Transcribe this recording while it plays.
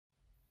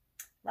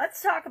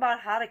Let's talk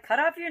about how to cut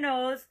off your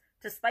nose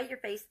to spite your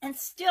face and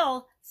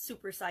still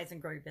supersize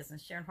and grow your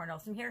business. Sharon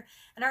Hornelson here.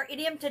 And our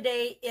idiom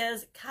today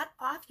is cut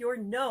off your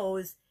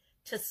nose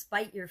to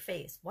spite your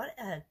face. What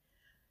a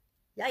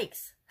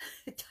yikes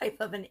type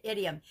of an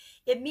idiom.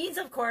 It means,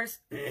 of course,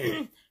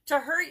 to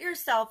hurt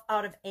yourself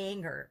out of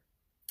anger,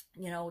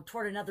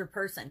 toward another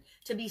person,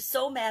 to be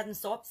so mad and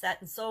so upset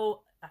and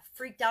so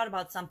freaked out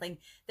about something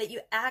that you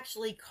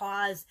actually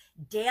cause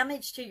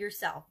damage to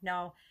yourself.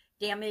 Now,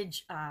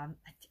 damage,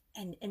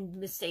 and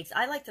mistakes.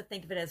 I like to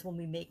think of it as when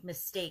we make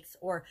mistakes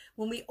or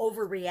when we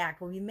overreact,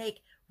 when we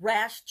make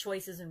rash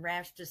choices and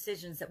rash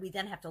decisions that we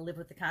then have to live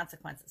with the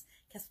consequences.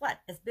 Guess what?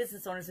 As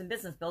business owners and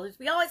business builders,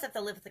 we always have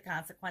to live with the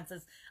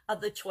consequences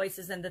of the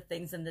choices and the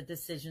things and the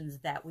decisions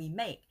that we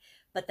make.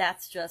 But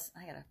that's just,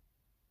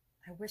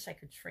 I wish I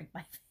could shrink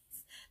my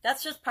face.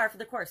 That's just part of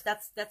the course.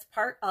 That's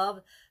part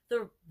of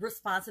the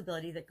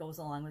responsibility that goes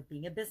along with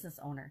being a business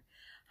owner.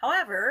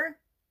 However,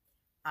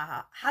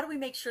 how do we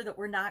make sure that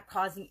we're not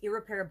causing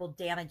irreparable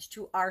damage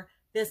to our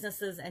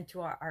businesses and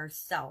to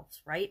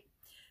ourselves, right?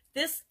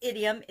 This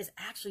idiom is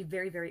actually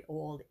very, very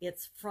old.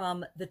 It's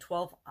from the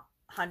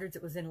 1200s.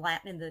 It was in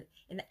Latin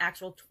in the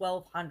actual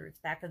 1200s.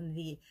 Back in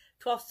the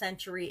 12th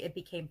century, it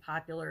became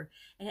popular.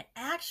 And it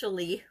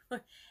actually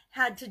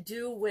had to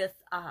do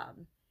with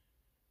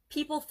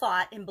people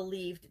thought and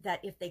believed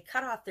that if they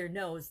cut off their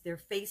nose, their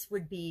face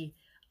would be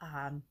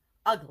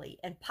ugly.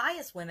 And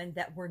pious women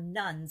that were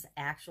nuns,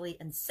 actually,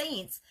 and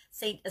saints,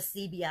 Saint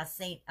Eusebia,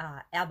 Saint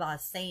Abba,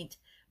 Saint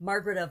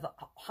Margaret of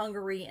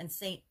Hungary, and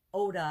Saint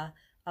Oda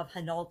of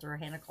Hainault or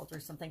Hainault or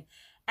something,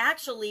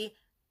 actually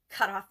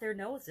cut off their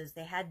noses.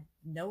 They had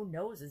no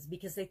noses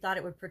because they thought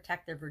it would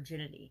protect their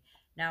virginity.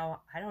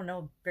 Now, I don't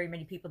know very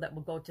many people that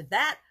will go to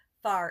that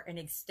far an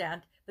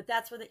extent, but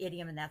that's where the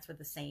idiom and that's where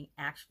the saying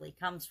actually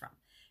comes from.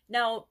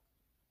 Now,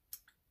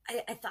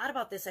 I thought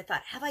about this. I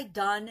thought, have I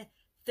done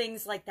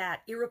things like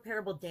that,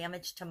 irreparable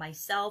damage to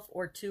myself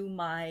or to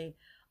my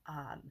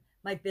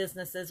my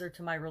businesses or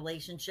to my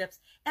relationships?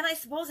 And I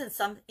suppose in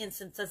some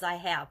instances I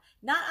have,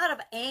 not out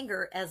of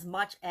anger as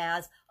much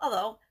as,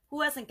 although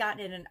who hasn't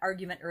gotten in an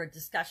argument or a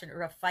discussion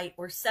or a fight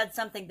or said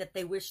something that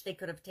they wish they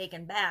could have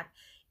taken back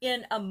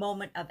in a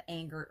moment of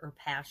anger or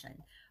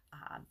passion.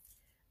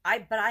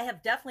 But I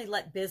have definitely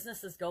let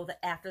businesses go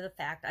that after the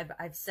fact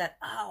I've said,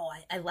 oh,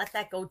 I let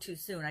that go too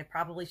soon. I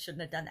probably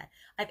shouldn't have done that.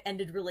 I've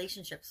ended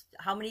relationships.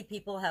 How many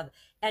people have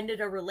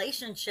ended a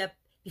relationship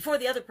before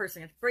the other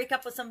person can break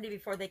up with somebody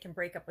before they can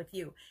break up with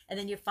you? And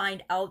then you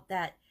find out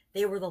that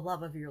they were the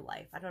love of your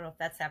life. I don't know if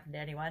that's happened to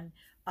anyone.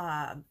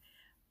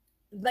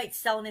 You might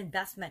sell an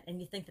investment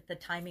and you think that the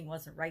timing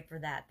wasn't right for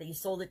that you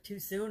sold it too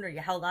soon or you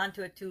held on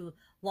to it too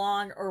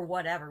long or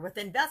whatever. With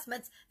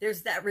investments,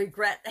 there's that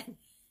regret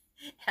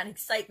and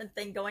excitement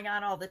thing going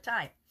on all the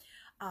time.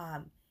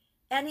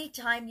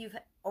 Anytime you've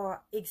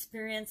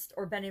experienced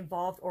or been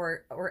involved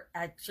or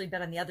actually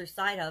been on the other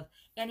side of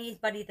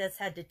anybody that's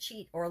had to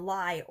cheat or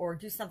lie or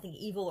do something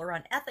evil or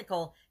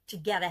unethical to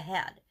get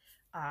ahead,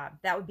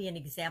 that would be an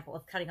example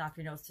of cutting off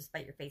your nose to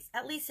spite your face,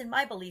 at least in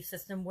my belief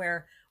system,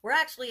 where we're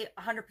actually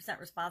 100%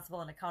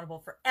 responsible and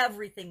accountable for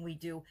everything we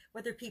do,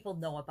 whether people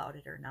know about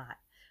it or not.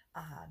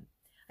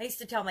 I used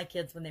to tell my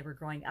kids when they were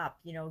growing up,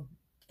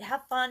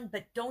 have fun,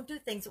 but don't do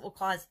things that will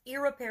cause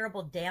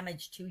irreparable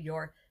damage to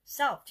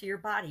yourself, to your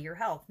body, your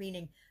health,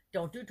 meaning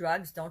don't do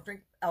drugs, don't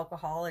drink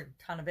alcohol, or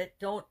a ton of it,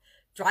 don't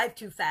drive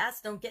too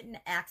fast, don't get in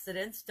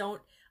accidents,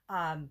 don't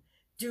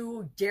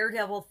do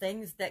daredevil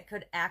things that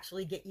could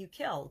actually get you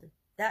killed.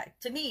 That,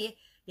 to me,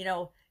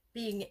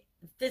 being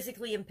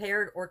physically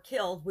impaired or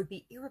killed would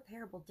be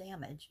irreparable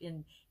damage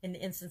in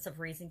the instance of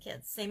raising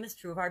kids. Same is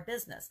true of our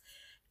business.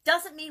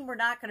 Doesn't mean we're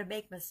not going to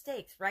make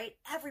mistakes, right?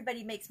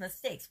 Everybody makes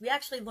mistakes. We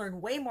actually learn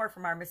way more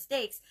from our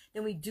mistakes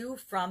than we do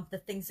from the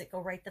things that go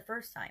right the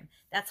first time.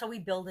 That's how we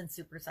build and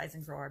supersize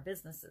and grow our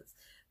businesses.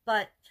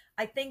 But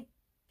I think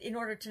in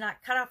order to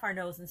not cut off our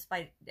nose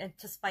and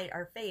to spite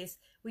our face,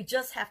 we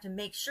just have to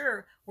make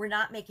sure we're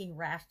not making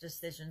rash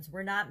decisions.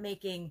 We're not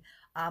making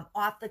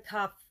off the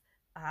cuff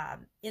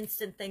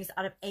instant things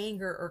out of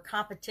anger or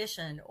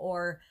competition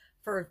or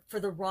for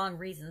the wrong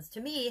reasons.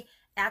 To me,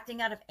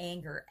 acting out of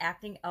anger,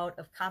 acting out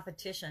of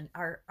competition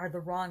are the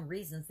wrong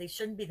reasons. They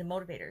shouldn't be the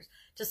motivators.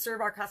 To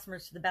serve our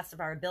customers to the best of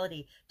our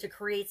ability, to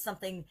create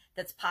something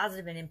that's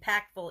positive and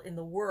impactful in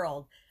the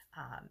world,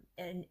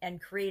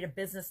 and create a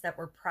business that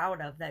we're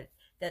proud of, that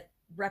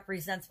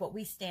represents what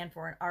we stand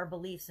for and our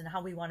beliefs and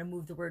how we want to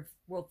move the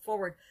world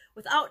forward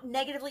without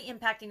negatively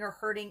impacting or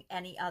hurting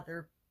any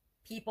other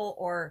people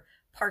or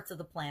parts of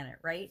the planet,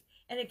 right?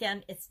 And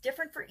again, it's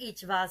different for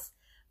each of us,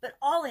 but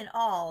all in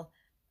all,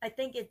 I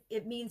think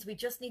it means we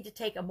just need to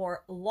take a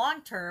more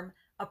long-term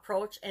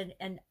approach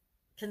and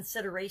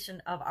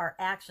consideration of our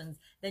actions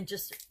than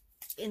just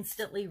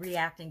instantly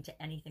reacting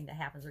to anything that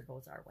happens or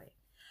goes our way.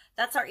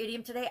 That's our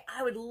idiom today.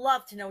 I would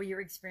love to know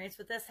your experience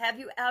with this. Have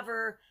you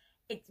ever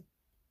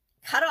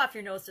cut off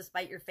your nose to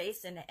spite your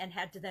face and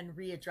had to then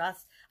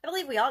readjust? I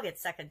believe we all get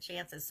second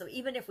chances. So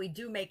even if we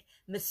do make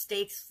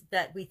mistakes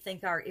that we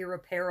think are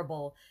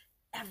irreparable,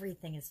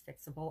 everything is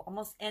fixable.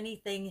 Almost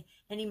anything,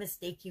 any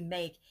mistake you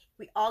make,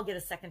 we all get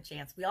a second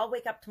chance. We all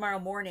wake up tomorrow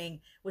morning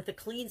with a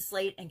clean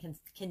slate and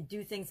can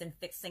do things and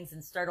fix things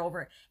and start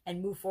over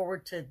and move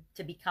forward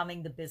to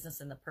becoming the business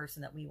and the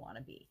person that we want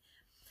to be.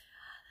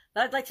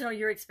 But I'd like to know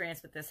your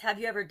experience with this. Have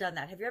you ever done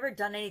that? Have you ever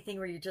done anything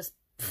where you're just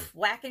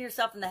whacking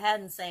yourself in the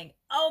head and saying,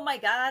 oh my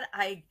God,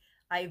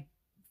 I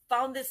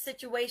found this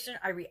situation,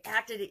 I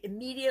reacted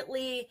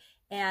immediately,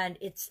 and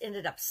it's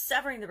ended up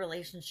severing the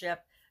relationship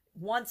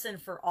once and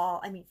for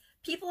all. I mean,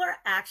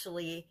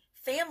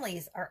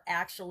 families are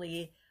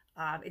actually,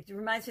 it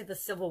reminds me of the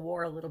Civil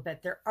War a little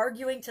bit. They're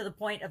arguing to the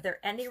point of their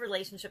ending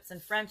relationships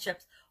and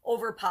friendships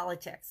over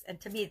politics.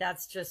 And to me,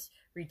 that's just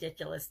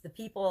ridiculous. The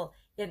people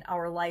in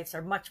our lives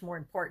are much more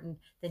important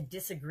than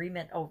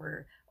disagreement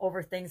over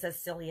things as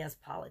silly as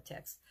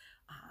politics.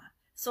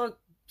 So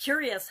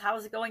curious, how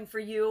is it going for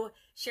you?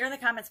 Share in the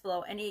comments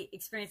below any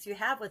experience you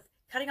have with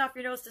cutting off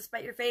your nose to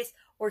spite your face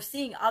or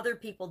seeing other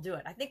people do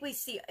it. I think we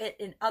see it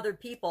in other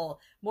people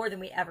more than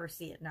we ever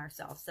see it in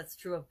ourselves. That's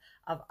true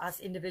of us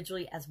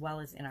individually as well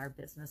as in our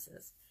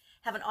businesses.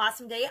 Have an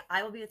awesome day.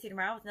 I will be with you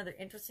tomorrow with another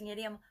interesting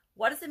idiom.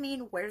 What does it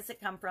mean? Where does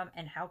it come from?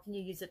 And how can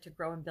you use it to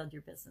grow and build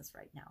your business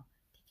right now?